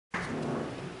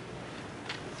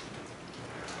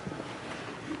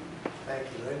Thank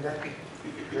you, Linda.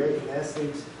 Great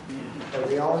message that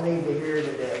we all need to hear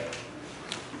today.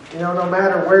 You know, no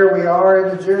matter where we are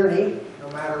in the journey, no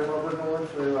matter what we're going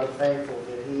through, I'm thankful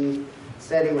that He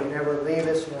said He would never leave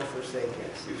us nor forsake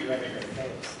us. He's right there.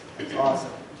 Thanks. That's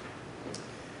awesome.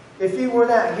 If you were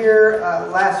not here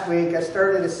last week, I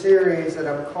started a series that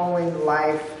I'm calling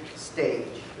Life Stage.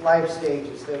 Life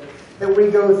stages that we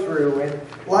go through.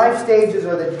 And life stages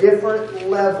are the different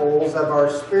levels of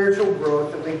our spiritual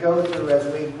growth that we go through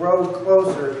as we grow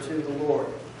closer to the Lord.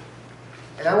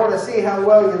 And I want to see how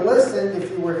well you listened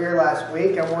if you were here last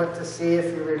week. I want to see if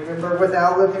you remember,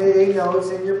 without looking at any notes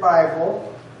in your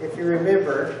Bible, if you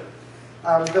remember,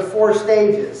 the 4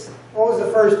 stages. What was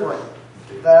the first one?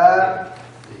 The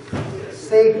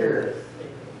seeker.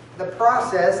 The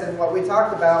process, and what we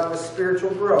talked about was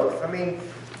spiritual growth. I mean,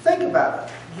 think about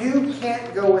it. You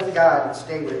can't go with God and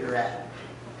stay where you're at.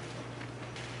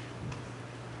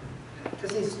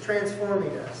 Because He's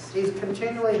transforming us. He's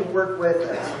continuing to work with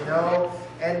us, you know.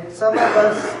 And some of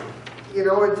us, you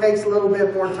know, it takes a little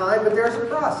bit more time, but there's a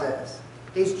process.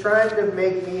 He's trying to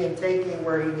make me and take me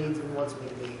where He needs and wants me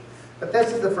to be. But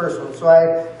this is the first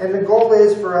one. And the goal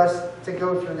is for us to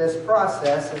go through this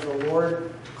process as the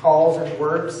Lord calls and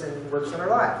works in our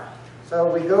life. So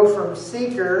we go from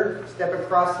seeker, step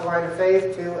across the line of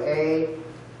faith, to a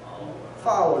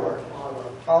follower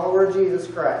of Jesus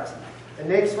Christ. The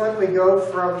next one, we go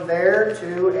from there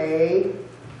to a,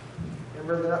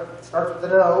 remember, it starts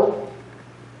with an O.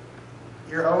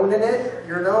 You're owning it,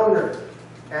 you're an owner.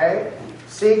 Okay?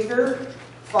 Seeker,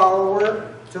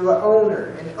 follower, to an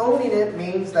owner. And owning it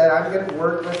means that I'm going to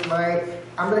work with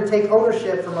I'm going to take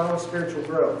ownership for my own spiritual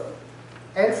growth.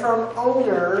 And from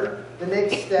owner, the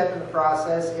next step in the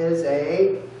process is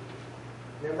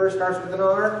remember it starts with an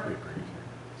R?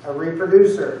 A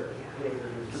reproducer.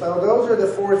 So those are the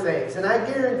 4 things. And I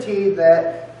guarantee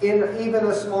that in even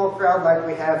a small crowd like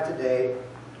we have today,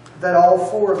 that all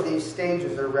 4 of these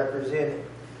stages are represented.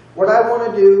 What I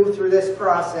want to do through this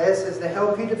process is to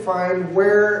help you define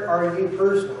where are you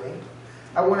personally.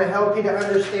 I want to help you to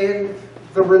understand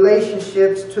the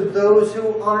relationships to those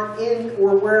who aren't in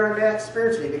or where I'm at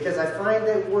spiritually, because I find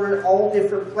that we're in all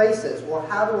different places. Well,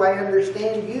 how do I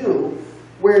understand you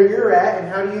where you're at, and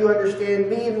how do you understand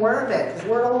me and where I'm at? Because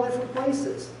we're in all different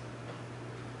places.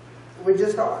 We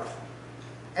just are.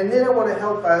 And then I want to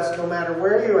help us, no matter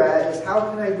where you're at, is how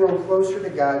can I grow closer to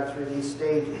God through these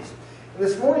stages? And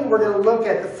this morning we're going to look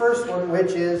at the first one,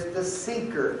 which is the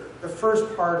seeker, the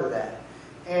first part of that.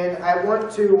 And I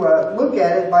want to look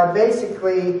at it by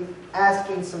basically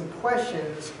asking some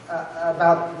questions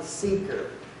about the seeker,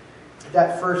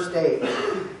 that first stage.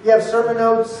 You have sermon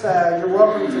notes. You're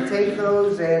welcome to take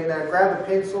those and grab a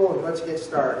pencil and let's get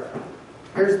started.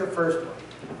 Here's the first one.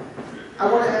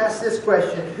 I want to ask this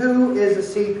question. Who is a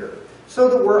seeker? So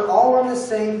that we're all on the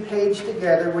same page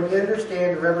together when you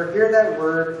understand or ever hear that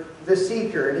word, the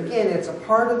seeker. And again, it's a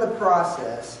part of the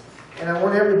process. And I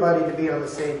want everybody to be on the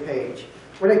same page.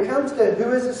 When it comes to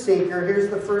who is a seeker,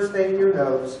 here's the first thing in your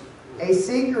notes. A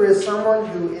seeker is someone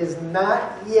who is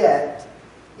not yet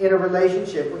in a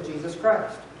relationship with Jesus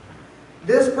Christ.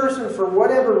 This person, for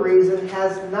whatever reason,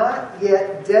 has not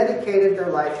yet dedicated their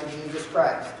life to Jesus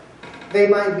Christ. They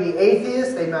might be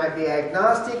atheists, they might be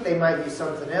agnostic, they might be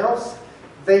something else.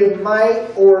 They might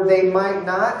or they might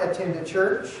not attend a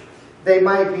church. They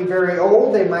might be very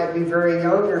old, they might be very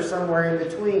young, or somewhere in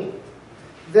between.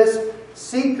 This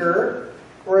seeker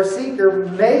or a seeker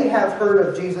may have heard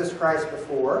of Jesus Christ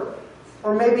before,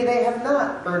 or maybe they have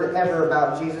not heard ever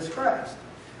about Jesus Christ.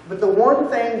 But the one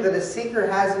thing that a seeker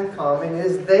has in common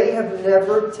is they have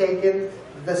never taken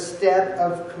the step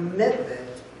of commitment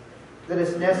that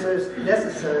is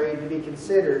necessary to be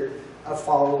considered a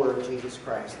follower of Jesus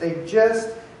Christ. They just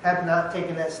have not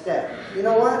taken that step. You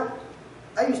know what?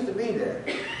 I used to be there.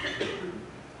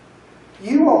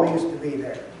 You all used to be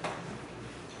there.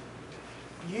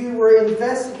 You were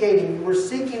investigating, you were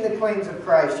seeking the claims of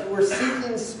Christ. You were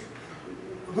seeking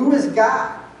who is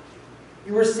God.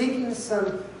 You were seeking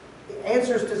some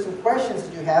answers to some questions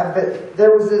that you have, but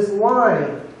there was this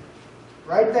line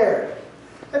right there.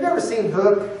 Have you ever seen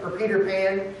Hook or Peter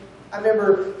Pan? I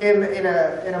remember him in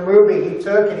a movie he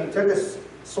took a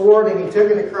sword and he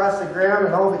took it across the ground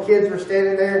and all the kids were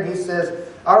standing there and he says,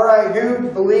 "All right, who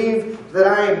believe that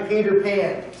I am Peter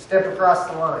Pan? Step across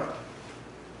the line."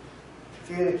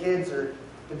 A few of the kids are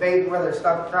debating whether to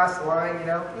step across the line, you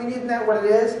know. I mean, isn't that what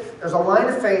it is? There's a line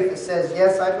of faith that says,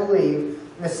 yes, I believe.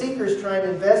 And the seeker's trying to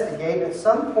investigate. At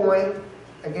some point,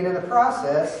 again in the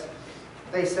process,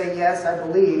 they say, yes, I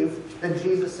believe that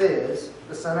Jesus is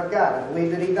the Son of God. I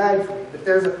believe that He died for me. But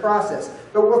there's a process.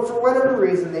 But for whatever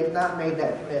reason, they've not made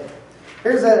that commitment.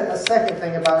 Here's a second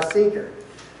thing about a seeker.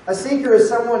 A seeker is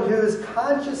someone who is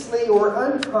consciously or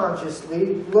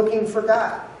unconsciously looking for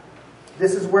God.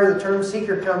 This is where the term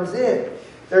seeker comes in.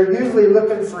 They're usually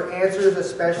looking for answers,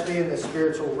 especially in the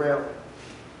spiritual realm.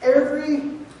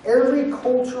 Every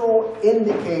cultural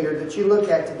indicator that you look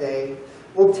at today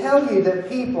will tell you that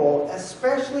people,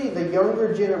 especially the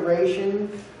younger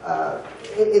generation,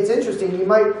 it's interesting, you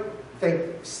might think,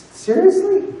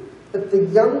 seriously? But the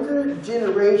younger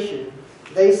generation,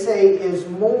 they say,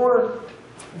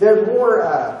 they're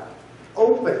more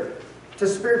open to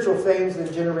spiritual things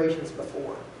than generations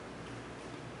before.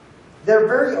 They're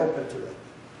very open to it.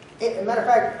 As a matter of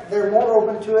fact, they're more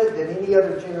open to it than any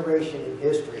other generation in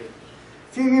history.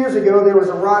 A few years ago, there was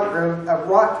a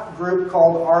rock group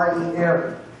called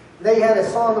R.E.M. They had a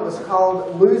song that was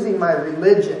called Losing My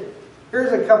Religion.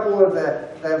 Here's a couple of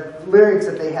the lyrics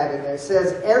that they had in there. It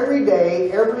says, every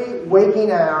day, every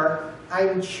waking hour,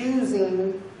 I'm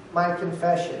choosing my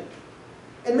confession.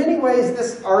 In many ways,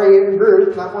 this R.E.M.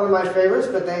 group, not one of my favorites,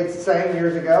 but they sang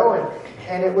years ago,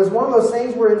 and it was one of those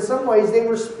things where in some ways they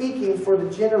were speaking for the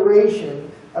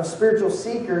generation of spiritual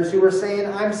seekers who were saying,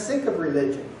 I'm sick of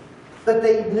religion. But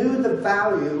they knew the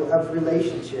value of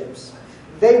relationships.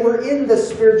 They were in the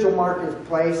spiritual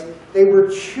marketplace. They were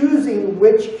choosing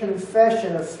which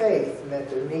confession of faith met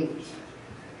their needs.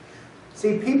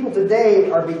 See, people today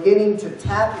are beginning to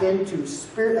tap into to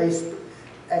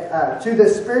the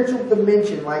spiritual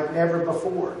dimension like never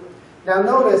before. Now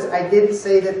notice, I didn't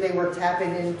say that they were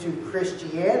tapping into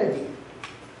Christianity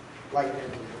like never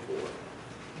before.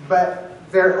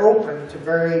 But they're open to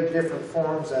very different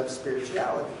forms of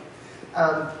spirituality.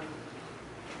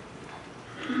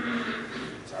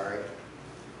 Sorry.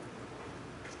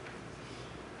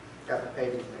 Got the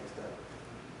pages mixed up.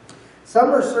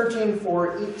 Some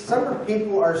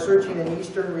people are searching in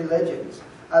Eastern religions.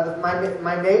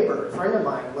 My neighbor, a friend of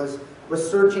mine, was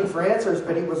searching for answers,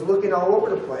 but he was looking all over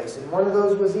the place. And one of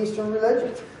those was Eastern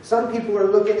religions. Some people are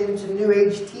looking into New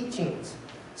Age teachings.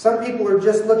 Some people are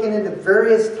just looking into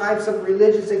various types of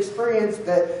religious experience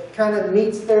that kind of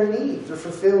meets their needs or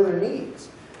fulfill their needs.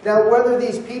 Now, whether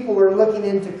these people are looking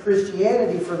into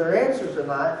Christianity for their answers or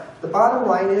not, the bottom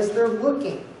line is they're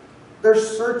looking. They're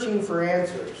searching for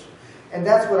answers. And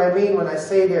that's what I mean when I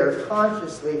say they're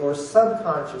consciously or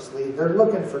subconsciously, they're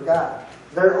looking for God.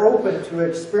 They're open to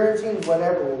experiencing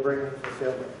whatever will bring them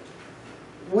fulfillment.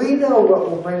 We know what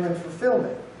will bring them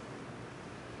fulfillment.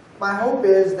 My hope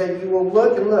is that you will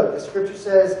look and look. The scripture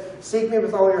says, seek me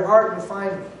with all your heart and you'll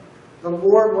find me. The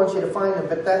Lord wants you to find him.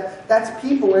 But that's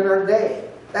people in our day.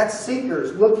 That's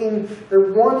seekers looking,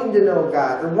 they're wanting to know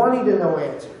God. They're wanting to know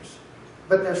answers.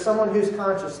 But there's someone who's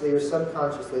consciously or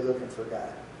subconsciously looking for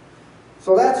God.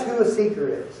 So that's who a seeker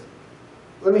is.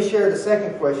 Let me share the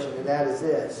second question, and that is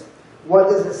this. What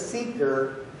does a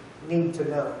seeker need to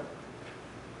know?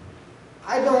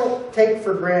 I don't take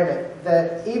for granted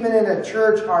that even in a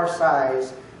church our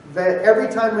size, that every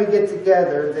time we get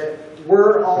together, that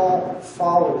we're all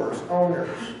followers, owners,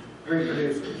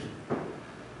 reproducers.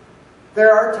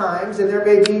 There are times, and there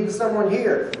may be even someone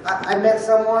here. I met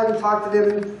someone, talked to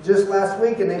them just last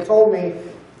week, and they told me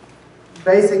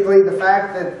basically the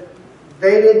fact that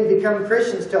they didn't become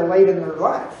Christians till late in their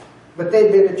life. But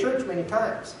they'd been to church many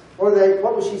times. What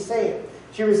was she saying?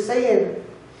 She was saying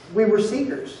we were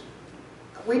seekers.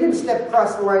 We didn't step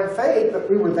across the line of faith, but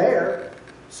we were there.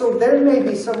 So there may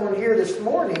be someone here this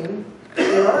morning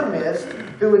in our midst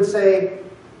who would say,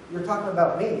 you're talking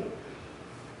about me.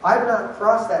 I've not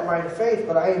crossed that line of faith,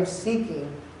 but I am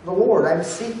seeking the Lord. I'm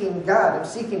seeking God. I'm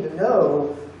seeking to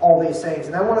know all these things.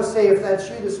 And I want to say, if that's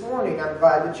you this morning, I'm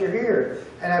glad that you're here.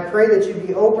 And I pray that you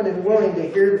be open and willing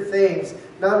to hear the things,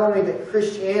 not only that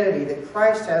Christianity, that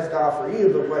Christ has to offer you,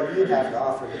 but what you have to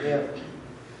offer to Him.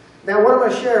 Now, what I'm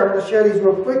going to share, I'm going to share these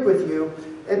real quick with you.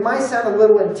 It might sound a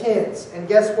little intense, and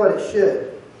guess what? It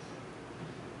should.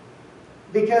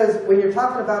 Because when you're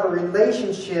talking about a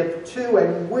relationship to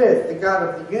and with the God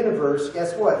of the universe,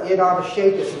 guess what? It ought to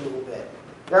shake us a little bit.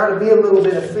 There ought to be a little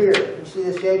bit of fear. You see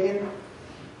this shaking?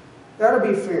 There ought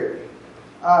to be fear.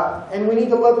 And we need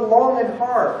to look long and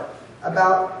hard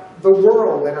about the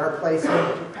world and our place in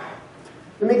it.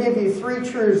 Let me give you 3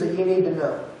 truths that you need to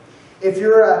know. If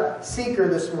you're a seeker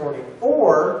this morning,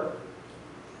 or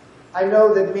I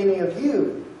know that many of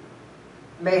you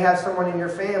may have someone in your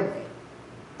family,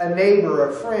 a neighbor,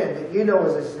 a friend that you know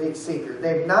is a seeker.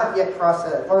 They've not yet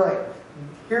crossed that line.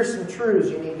 Here's some truths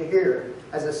you need to hear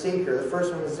as a seeker. The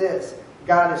first one is this.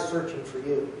 God is searching for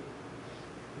you.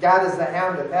 God is the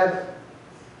hound of heaven.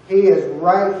 He is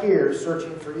right here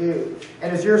searching for you.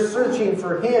 And as you're searching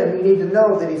for Him, you need to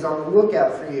know that He's on the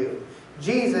lookout for you.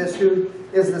 Jesus, who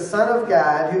is the Son of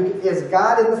God, who is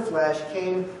God in the flesh,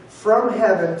 came from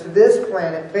heaven to this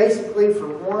planet basically for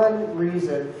one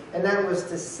reason, and that was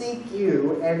to seek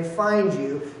you and find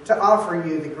you, to offer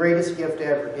you the greatest gift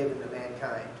ever given to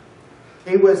mankind.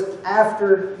 He was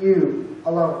after you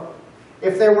alone.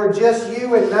 If there were just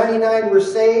you and 99 were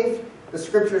saved, the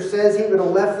Scripture says He would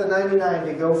have left the 99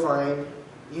 to go find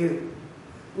you.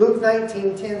 Luke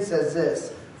 19:10 says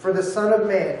this, "For the Son of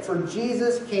Man, for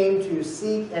Jesus came to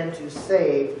seek and to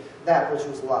save that which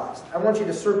was lost." I want you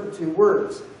to circle two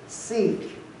words,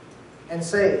 seek and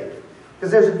save.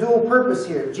 Because there's a dual purpose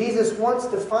here. Jesus wants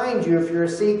to find you if you're a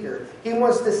seeker. He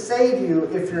wants to save you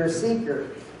if you're a seeker.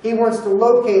 He wants to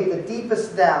locate the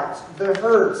deepest doubts, the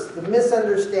hurts, the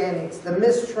misunderstandings, the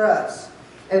mistrusts.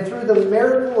 And through the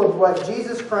miracle of what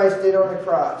Jesus Christ did on the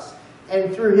cross,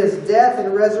 and through His death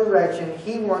and resurrection,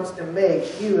 He wants to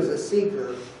make you as a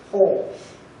seeker whole.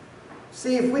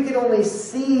 See, if we could only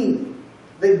see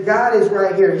that God is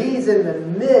right here. He's in the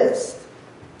midst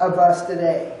of us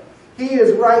today. He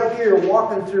is right here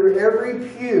walking through every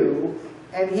pew,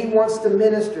 and He wants to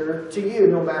minister to you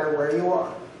no matter where you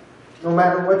are. No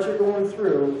matter what you're going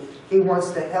through, He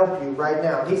wants to help you right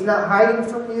now. He's not hiding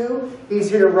from you. He's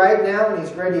here right now, and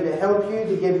He's ready to help you,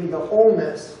 to give you the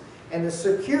wholeness and the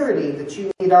security that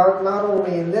you need not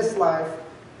only in this life,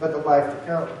 but the life to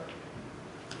come.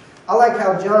 I like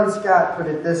how John Scott put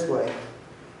it this way.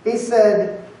 He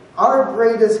said, "Our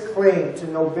greatest claim to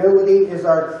nobility is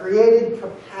our created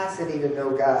capacity to know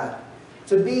God,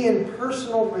 to be in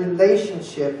personal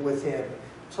relationship with Him,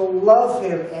 to love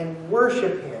Him and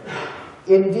worship Him.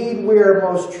 Indeed, we are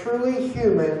most truly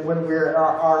human when we are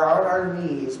on our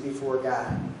knees before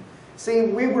God." See,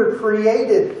 we were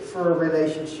created for a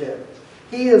relationship.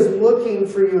 He is looking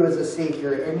for you as a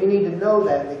seeker, and you need to know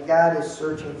that God is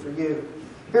searching for you.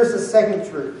 Here's the second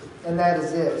truth, and that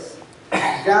is this.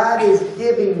 God is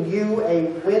giving you a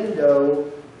window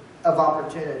of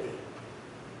opportunity.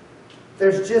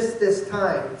 There's just this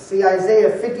time. See, Isaiah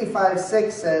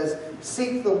 55:6 says,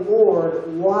 "Seek the Lord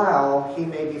while He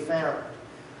may be found.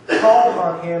 Call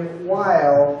on Him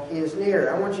while He is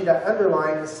near." I want you to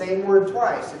underline the same word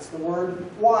twice. It's the word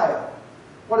while.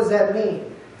 What does that mean?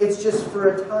 It's just for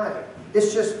a time.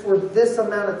 It's just for this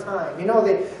amount of time. You know,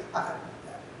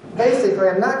 basically,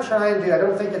 I'm not trying to, I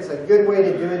don't think it's a good way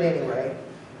to do it anyway.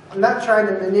 I'm not trying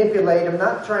to manipulate. I'm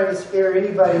not trying to scare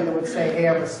anybody that would say, "Hey,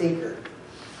 I'm a seeker."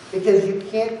 Because you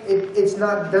can't, it's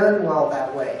not done well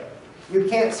that way. You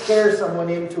can't scare someone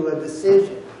into a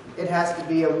decision. It has to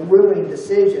be a willing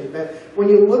decision. But when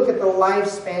you look at the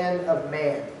lifespan of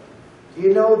man, do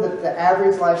you know that the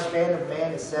average lifespan of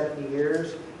man is 70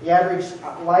 years? The average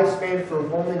lifespan for a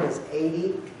woman is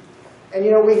 80. And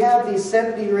you know, we have these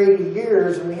 70 or 80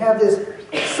 years, and we have this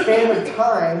span of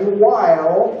time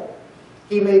while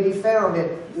He may be found. And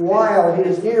while He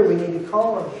is near, we need to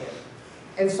call on Him.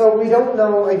 And so we don't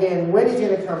know, again, when He's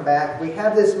going to come back. We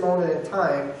have this moment in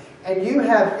time. And you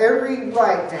have every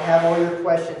right to have all your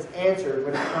questions answered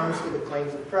when it comes to the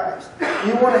claims of Christ.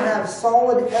 You want to have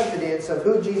solid evidence of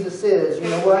who Jesus is. You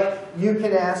know what? You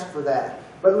can ask for that.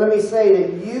 But let me say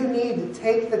that you need to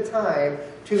take the time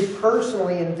to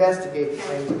personally investigate the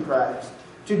claims of Christ.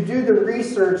 To do the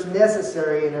research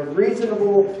necessary in a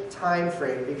reasonable time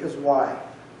frame. Because why?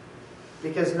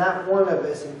 Because not one of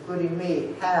us, including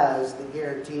me, has the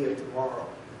guarantee of tomorrow.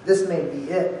 This may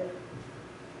be it.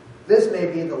 This may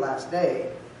be the last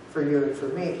day for you and for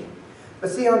me. But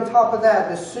see, on top of that,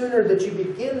 the sooner that you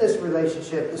begin this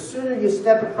relationship, the sooner you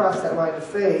step across that line of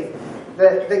faith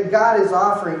that God is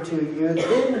offering to you,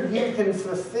 then you can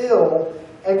fulfill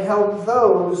and help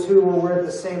those who were at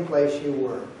the same place you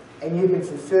were. And you can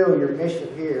fulfill your mission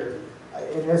here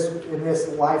in this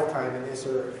lifetime, in this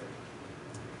earth.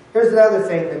 Here's another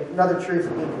thing, another truth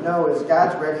you need to know is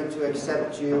God's ready to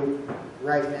accept you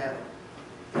right now,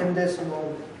 in this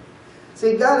moment.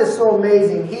 See, God is so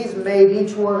amazing. He's made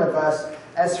each one of us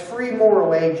as free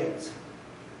moral agents.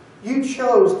 You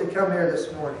chose to come here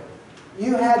this morning.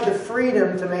 You had the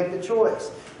freedom to make the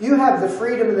choice. You have the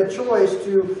freedom and the choice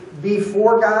to be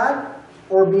for God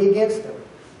or be against Him.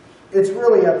 It's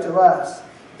really up to us.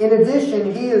 In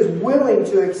addition, He is willing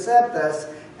to accept us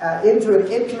into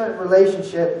an intimate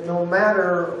relationship no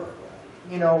matter,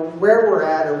 where we're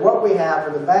at or what we have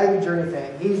or the baggage or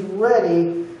anything. He's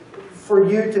ready for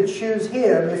you to choose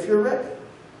Him if you're ready.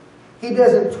 He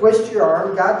doesn't twist your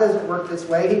arm. God doesn't work this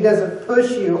way. He doesn't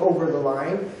push you over the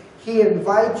line. He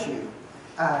invites you.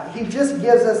 He just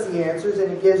gives us the answers,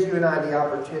 and He gives you and I the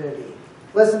opportunity.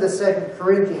 Listen to 2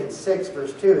 Corinthians 6,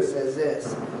 verse 2. It says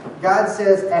this. God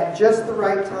says, "At just the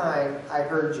right time, I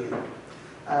heard you.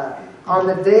 On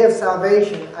the day of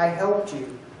salvation, I helped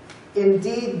you.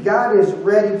 Indeed, God is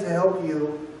ready to help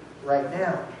you right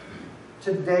now.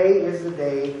 Today is the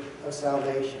day of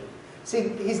salvation. See,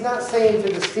 he's not saying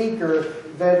to the seeker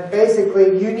that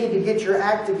basically you need to get your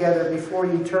act together before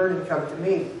you turn and come to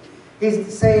me.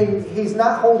 He's saying, he's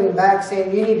not holding back,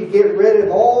 saying you need to get rid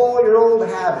of all your old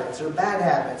habits or bad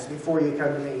habits before you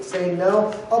come to me. He's saying,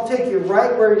 no, I'll take you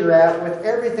right where you're at with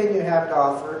everything you have to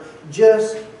offer.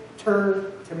 Just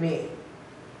turn to me.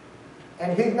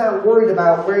 And he's not worried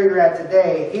about where you're at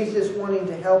today. He's just wanting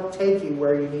to help take you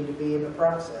where you need to be in the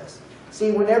process.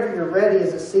 See, whenever you're ready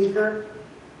as a seeker,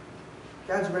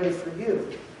 God's ready for you.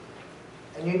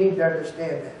 And you need to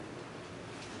understand that.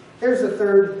 Here's the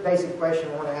third basic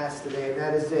question I want to ask today, and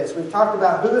that is this. We've talked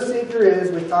about who a seeker is.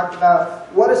 We've talked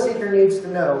about what a seeker needs to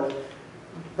know.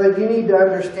 But you need to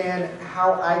understand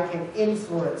how I can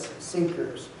influence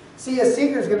seekers. See, a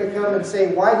seeker is going to come and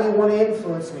say, why do you want to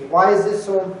influence me? Why is this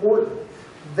so important?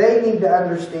 They need to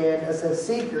understand, as a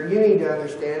seeker, you need to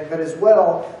understand, but as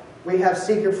well, we have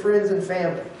seeker friends and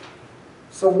family.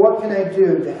 So what can I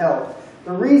do to help?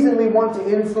 The reason we want to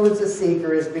influence a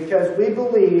seeker is because we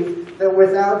believe that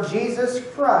without Jesus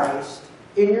Christ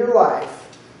in your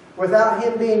life, without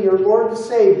Him being your Lord and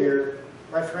Savior,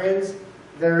 my friends,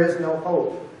 there is no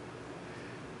hope.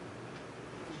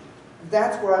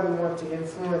 That's why we want to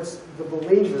influence the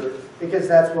believer, because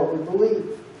that's what we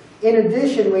believe. In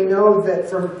addition, we know that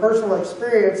from personal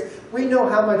experience, we know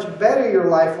how much better your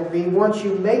life will be once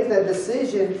you make that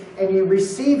decision and you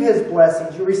receive His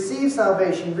blessings, you receive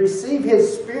salvation, you receive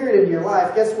His Spirit in your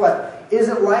life. Guess what?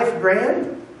 Isn't life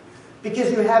grand?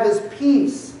 Because you have His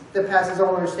peace that passes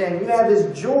all understanding. You have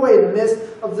His joy in the midst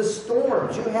of the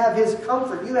storms. You have His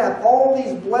comfort. You have all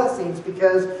these blessings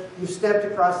because you've stepped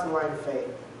across the line of faith.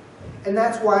 And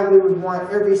that's why we would want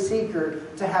every seeker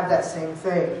to have that same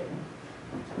thing.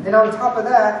 And on top of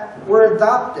that, we're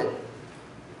adopted.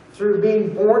 Through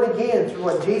being born again, through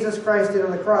what Jesus Christ did on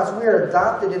the cross, we are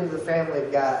adopted into the family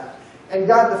of God. And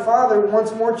God the Father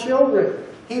wants more children.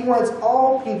 He wants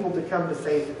all people to come to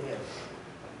faith in Him.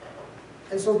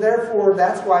 And so therefore,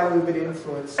 that's why we would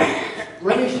influence.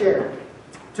 Let me share.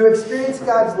 To experience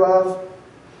God's love,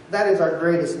 that is our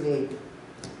greatest need.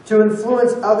 To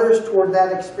influence others toward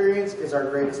that experience is our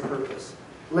greatest purpose.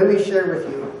 Let me share with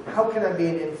you, how can I be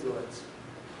an influence?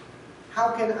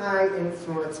 How can I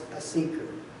influence a seeker?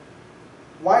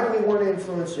 Why do we want to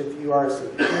influence you if you are a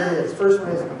seeker? Here it is. First one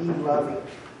is be loving.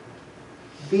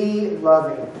 Be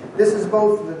loving. This is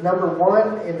both the number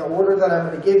one in the order that I'm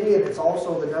going to give you, and it's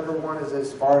also the number one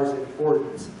as far as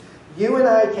importance. You and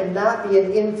I cannot be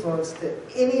an influence to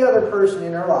any other person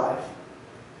in our life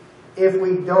if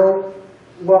we don't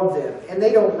love them, and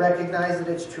they don't recognize that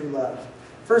it's true love.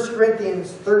 1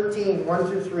 Corinthians 13, 1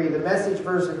 through 3, the Message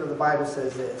version of the Bible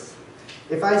says this.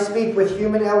 If I speak with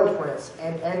human eloquence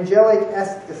and angelic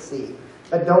ecstasy,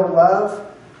 but don't love,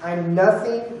 I'm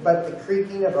nothing but the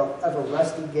creaking of a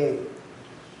rusty gate.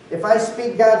 If I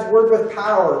speak God's word with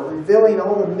power, revealing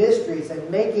all the mysteries and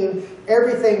making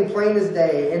everything plain as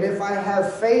day, and if I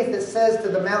have faith that says to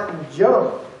the mountain,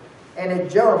 jump, and it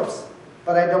jumps,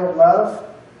 but I don't love,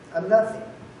 I'm nothing.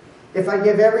 If I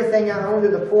give everything I own to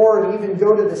the poor and even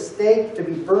go to the stake to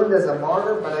be burned as a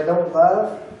martyr, but I don't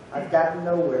love, I've gotten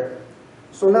nowhere.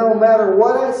 So no matter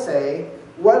what I say,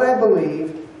 what I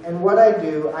believe, and what I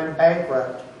do, I'm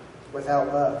bankrupt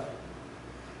without love.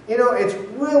 You know, it's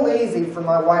real easy for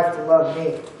my wife to love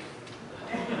me.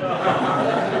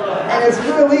 And it's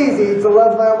real easy to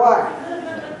love my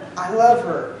wife. I love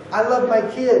her. I love my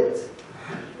kids.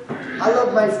 I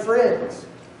love my friends.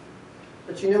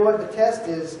 But you know what the test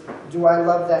is? Do I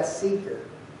love that seeker?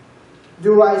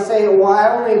 Do I say, well, I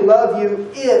only love you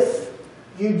if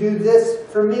you do this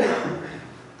for me?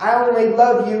 I only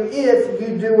love you if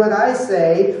you do what I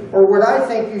say or what I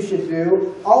think you should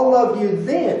do. I'll love you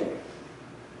then.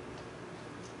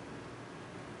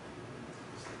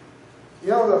 You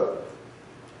know,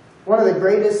 one of the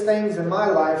greatest things in my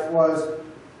life was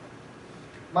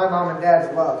my mom and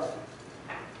dad's love.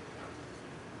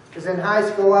 Because in high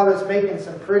school I was making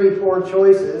some pretty poor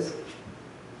choices.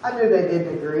 I knew they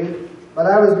didn't agree, but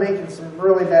I was making some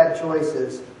really bad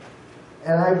choices.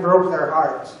 And I broke their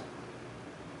hearts.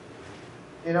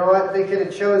 You know what? They could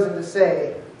have chosen to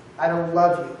say, I don't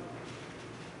love you.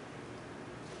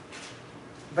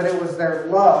 But it was their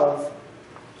love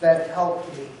that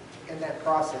helped me in that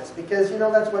process. Because, you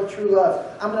know, that's what true love.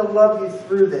 I'm going to love you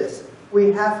through this.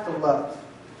 We have to love.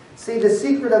 See, the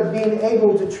secret of being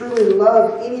able to truly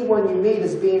love anyone you meet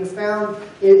is being found,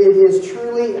 it is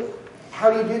truly How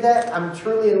do you do that? I'm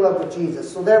truly in love with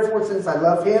Jesus. So therefore, since I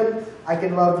love Him, I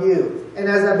can love you. And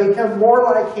as I become more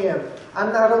like Him,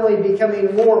 I'm not only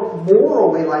becoming more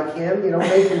morally like Him,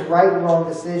 making right and wrong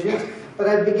decisions, but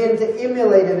I begin to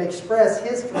emulate and express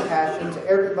His compassion to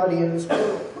everybody in this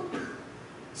world.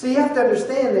 So you have to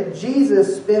understand that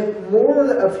Jesus spent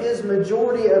more of His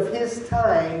majority of His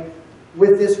time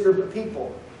with this group of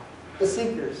people, the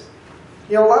seekers.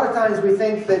 A lot of times we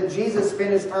think that Jesus spent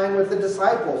His time with the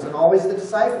disciples and always the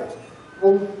disciples.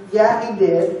 Well, yeah, He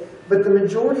did, but the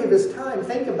majority of His time,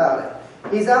 think about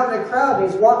it. He's out in a crowd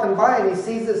and He's walking by and He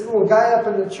sees this little guy up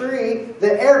in the tree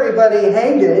that everybody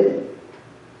hated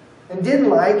and didn't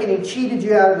like, and he cheated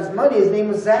you out of his money. His name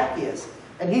was Zacchaeus.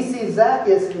 And he sees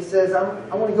Zacchaeus and he says,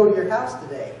 I want to go to your house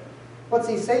today. What's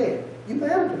he saying? You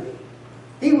matter to me.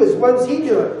 What was he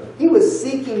doing? He was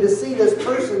seeking to see this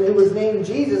person who was named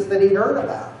Jesus that he'd heard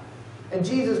about. And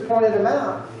Jesus pointed him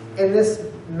out. And this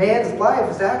man's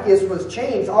life, Zacchaeus, was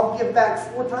changed. I'll give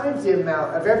back 4 times the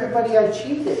amount of everybody I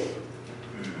cheated.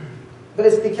 But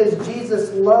it's because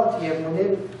Jesus loved him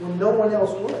when no one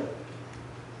else would.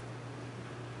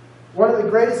 One of the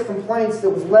greatest complaints that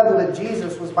was leveled at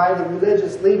Jesus was by the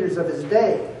religious leaders of His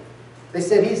day. They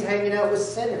said He's hanging out with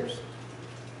sinners.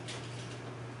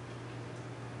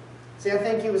 See, I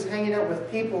think He was hanging out with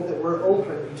people that were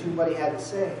open to what He had to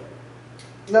say.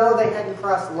 No, they hadn't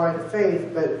crossed the line of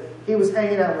faith, but He was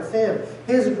hanging out with them.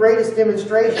 His greatest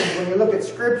demonstrations, when you look at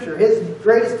Scripture, His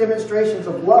greatest demonstrations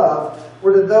of love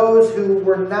were to those who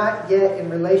were not yet in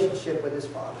relationship with His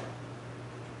Father.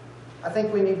 I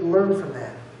think we need to learn from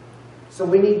that. So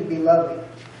we need to be loving.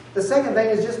 The second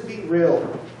thing is just be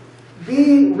real.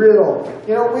 Be real.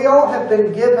 We all have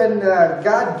been given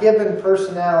God-given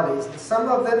personalities. Some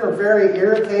of them are very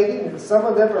irritating, and some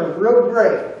of them are real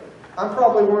great. I'm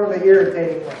probably one of the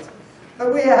irritating ones.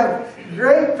 But we have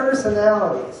great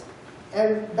personalities.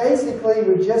 And basically,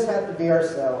 we just have to be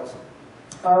ourselves.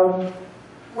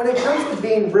 When it comes to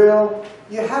being real,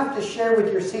 you have to share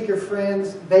with your seeker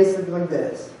friends basically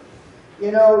this.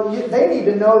 They need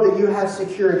to know that you have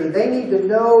security. They need to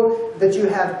know that you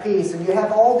have peace and you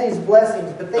have all these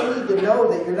blessings, but they need to know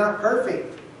that you're not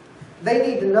perfect. They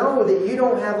need to know that you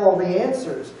don't have all the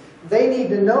answers. They need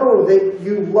to know that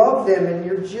you love them and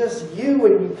you're just you,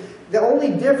 and the only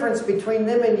difference between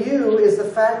them and you is the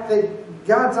fact that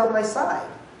God's on my side.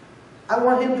 I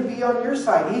want Him to be on your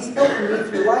side. He's helping me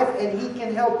through life and He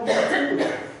can help you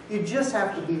too. You just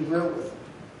have to be real with Him.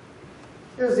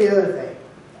 Here's the other thing.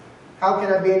 How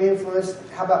can I be an influence?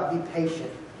 How about be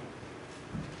patient?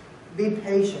 Be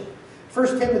patient.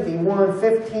 1 Timothy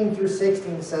 1:15 through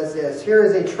 16 says this. Here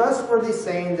is a trustworthy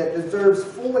saying that deserves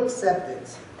full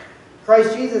acceptance.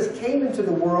 Christ Jesus came into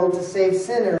the world to save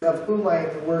sinners, of whom I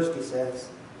am the worst, he says.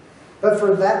 But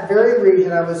for that very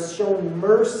reason I was shown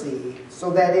mercy,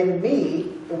 so that in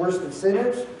me, the worst of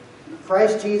sinners,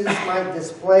 Christ Jesus might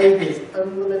display His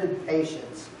unlimited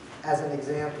patience as an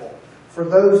example for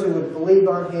those who would believe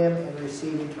on Him and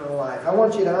receive eternal life. I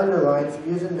want you to underline, if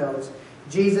you're using notes,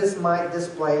 Jesus might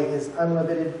display His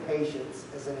unlimited patience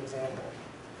as an example.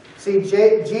 See,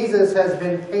 Jesus has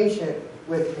been patient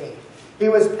with me. He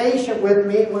was patient with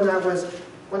me when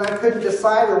I couldn't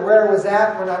decide or where I was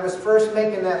at when I was first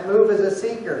making that move as a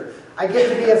seeker. I get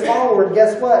to be a follower, and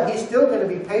guess what? He's still going to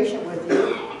be patient with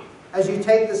you as you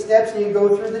take the steps and you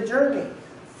go through the journey.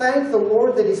 Thank the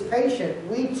Lord that He's patient.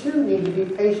 We too need to be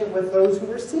patient with those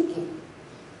who are seeking.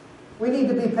 We need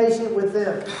to be patient with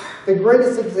them. The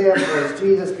greatest example is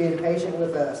Jesus being patient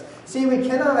with us. See, we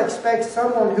cannot expect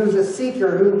someone who's a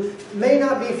seeker, who may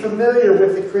not be familiar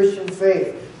with the Christian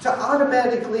faith, to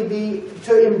automatically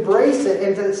to embrace it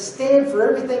and to stand for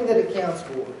everything that it counts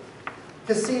for.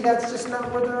 Because see, that's just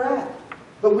not where they're at.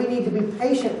 But we need to be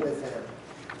patient with them.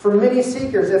 For many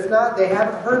seekers, if not, they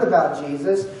haven't heard about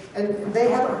Jesus, and they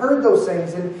haven't heard those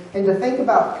things. And to think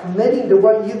about committing to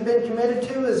what you've been committed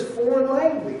to is foreign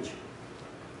language.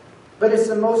 But it's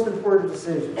the most important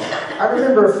decision. I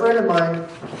remember a friend of mine,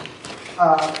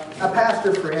 a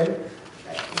pastor friend,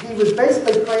 he was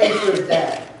basically praying for his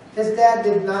dad. His dad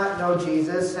did not know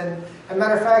Jesus. And as a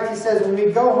matter of fact, he says, when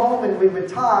we'd go home and we would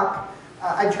talk,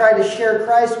 I'd try to share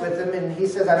Christ with him, and he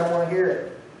says, I don't want to hear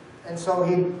it. And so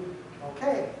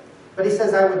okay. But he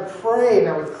says, I would pray and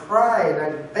I would cry and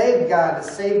I'd beg God to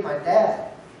save my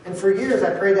dad. And for years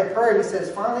I prayed that prayer, and he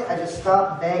says, finally I just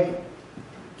stopped begging.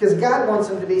 Because God wants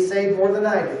him to be saved more than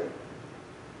I do.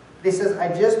 But he says, I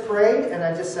just prayed and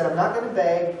I just said, I'm not going to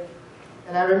beg.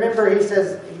 And I remember, he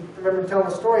remember telling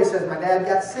the story, he says, my dad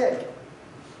got sick.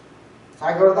 So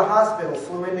I go to the hospital,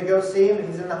 flew in to go see him, and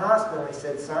he's in the hospital. And he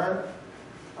said, son,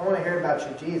 I want to hear about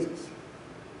your Jesus.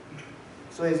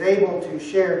 So he's able to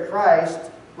share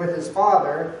Christ with his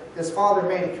father. His father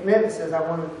made a commitment, says, I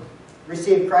want to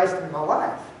receive Christ in my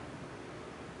life.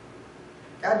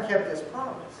 God kept his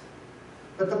promise.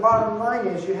 But the bottom line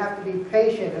is you have to be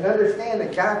patient and understand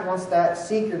that God wants that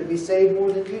seeker to be saved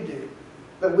more than you do.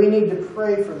 But we need to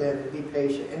pray for them to be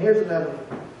patient. And here's another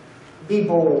one. Be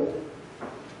bold.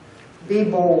 Be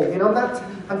bold. You know,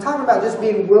 I'm talking about just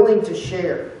being willing to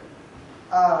share,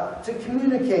 to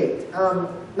communicate,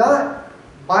 not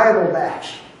Bible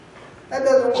bash. That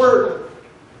doesn't work.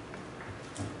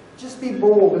 Just be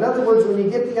bold. In other words, when you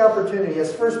get the opportunity,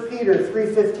 as 1 Peter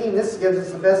 3:15, this gives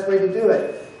us the best way to do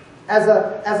it. As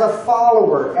a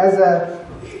follower, as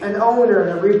an owner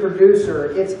and a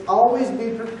reproducer, it's always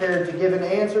be prepared to give an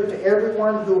answer to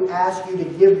everyone who asks you to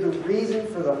give the reason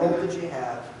for the hope that you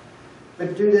have.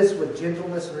 But do this with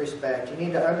gentleness and respect. You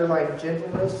need to underline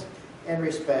gentleness and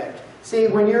respect. See,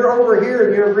 when you're over here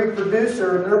and you're a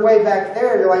reproducer and they're way back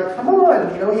there, you're like, come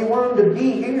on, you know, you want them to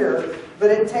be here.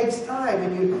 But it takes time,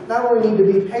 and you not only need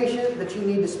to be patient, but you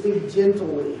need to speak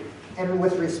gently and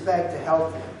with respect to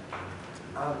help them.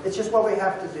 It's just what we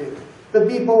have to do. But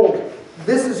be bold.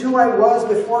 This is who I was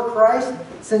before Christ.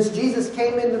 Since Jesus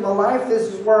came into my life,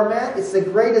 this is where I'm at. It's the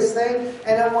greatest thing,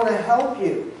 and I want to help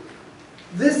you.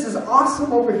 This is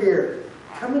awesome over here.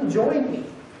 Come and join me.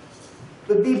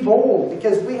 But be bold,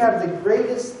 because we have the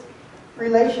greatest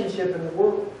relationship in the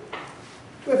world.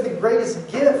 We have the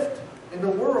greatest gift in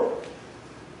the world.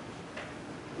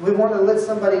 We want to let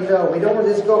somebody know. We don't want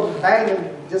to just go and bang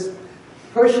and just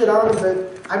push it on them,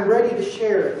 but I'm ready to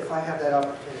share it if I have that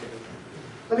opportunity.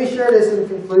 Let me share this in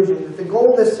conclusion. That the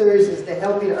goal of this series is to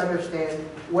help you to understand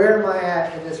where am I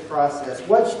at in this process?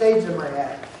 What stage am I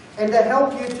at? And to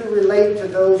help you to relate to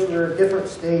those who are at different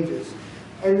stages.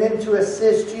 And then to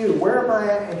assist you. Where am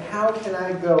I at and how can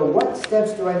I go? What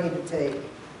steps do I need to take?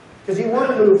 Because you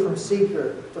want to move from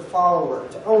seeker to follower,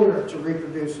 to owner, to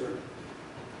reproducer.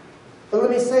 But let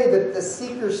me say that the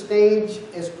seeker stage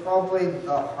is probably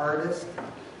the hardest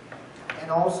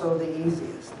and also the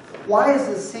easiest. Why is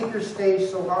the seeker stage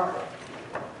so hard?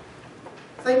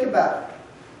 Think about it.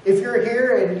 If you're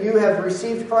here and you have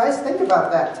received Christ, think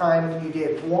about that time when you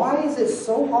did. Why is it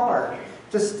so hard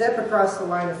to step across the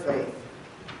line of faith?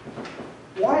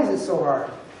 Why is it so hard?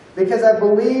 Because I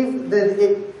believe that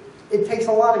it takes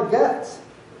a lot of guts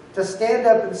to stand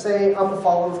up and say, I'm a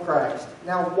follower of Christ.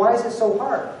 Now, why is it so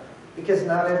hard? Because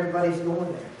not everybody's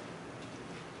going there.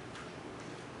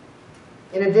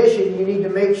 In addition, you need to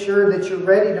make sure that you're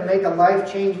ready to make a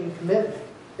life-changing commitment.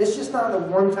 It's just not a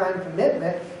one-time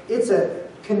commitment. It's a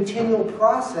continual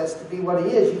process to be what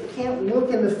He is. You can't look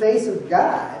in the face of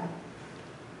God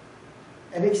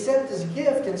and accept His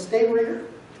gift and stay where you're.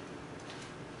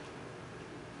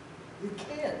 You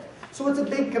can't. So it's a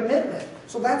big commitment.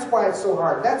 So that's why it's so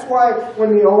hard. That's why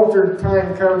when the altar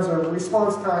time comes or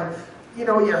response time, you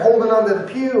know, you're holding onto the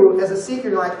pew as a seeker,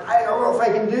 you're like, I don't know if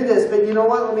I can do this, but you know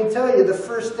what? Let me tell you, the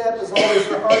first step is always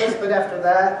the hardest, but after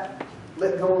that,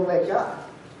 let go and let God.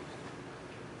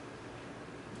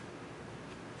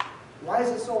 Why is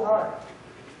it so hard?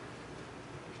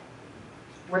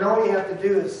 When all you have to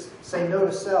do is say no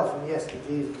to self and yes to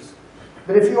Jesus.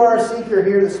 But if you are a seeker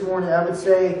here this morning, I would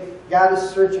say God is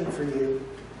searching for you.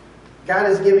 God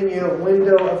has given you a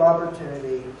window of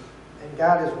opportunity. And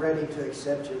God is ready to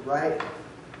accept you right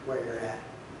where you're at.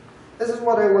 This is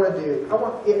what I want to do. I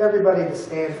want everybody to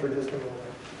stand for just a moment.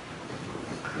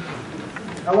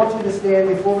 I want you to stand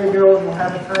before we go and we'll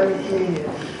have a time of communion.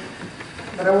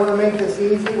 But I want to make this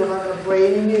easy. We're not going to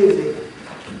play any music.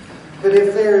 But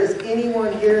if there is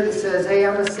anyone here that says, hey,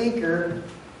 I'm a seeker,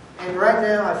 and right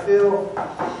now I feel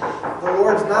the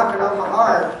Lord's knocking on my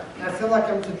heart, and I feel like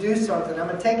I'm to do something. I'm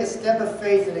going to take a step of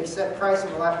faith and accept Christ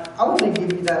in my life. I want to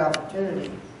give you that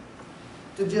opportunity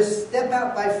to just step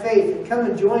out by faith and come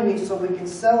and join me so we can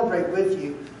celebrate with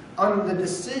you on the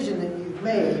decision that you've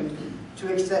made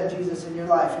to accept Jesus in your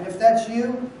life. And if that's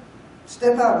you,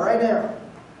 step out right now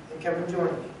and come and join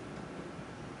me.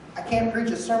 I can't preach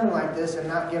a sermon like this and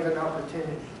not give an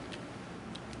opportunity.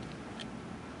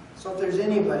 So if there's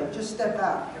anybody, just step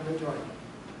out and join me.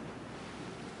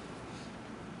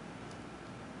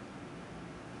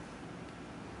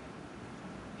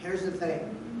 Here's the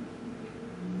thing.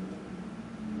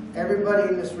 Everybody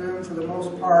in this room, for the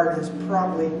most part, is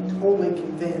probably totally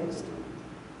convinced.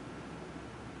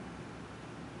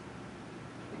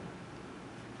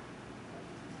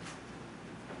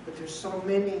 But there's so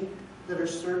many that are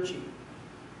searching.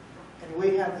 And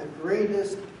we have the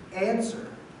greatest answer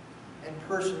and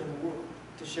person in the world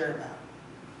to share about.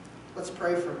 Let's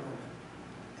pray for a moment.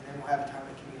 And then we'll have time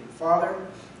of communion. Father,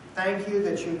 thank you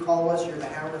that you call us. You're the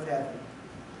hound of heaven.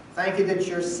 Thank you that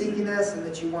you're seeking us and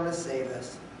that you want to save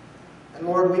us. And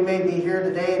Lord, we may be here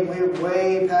today and we're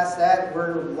way past that.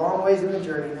 We're a long ways in the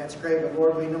journey, and that's great. But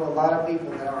Lord, we know a lot of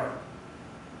people that aren't.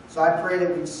 So I pray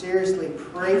that we'd seriously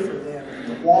pray for them, that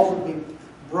the walls would be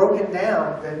broken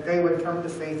down, that they would come to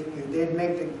faith in you. They'd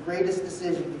make the greatest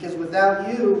decision, because without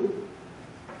you,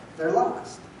 they're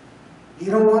lost.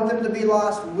 You don't want them to be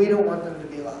lost. We don't want them to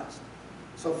be lost.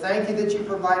 So thank you that you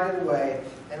provided a way.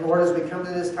 And Lord, as we come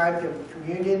to this time of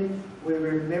communion, we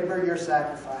remember your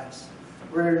sacrifice.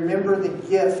 We remember the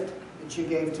gift that you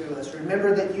gave to us.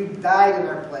 Remember that you died in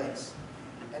our place.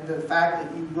 And the fact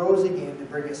that you rose again to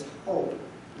bring us hope,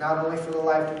 not only for the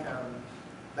life to come,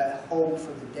 but hope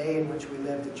for the day in which we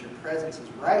live, that your presence is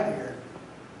right here,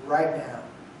 right now,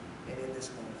 and in this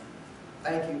moment.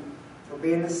 Thank you for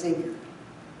being the Seeker,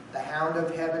 the Hound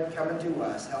of Heaven coming to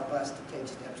us. Help us to take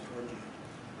steps toward you.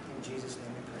 In Jesus' name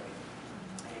we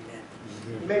pray.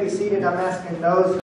 Amen. You may be seated. I'm asking those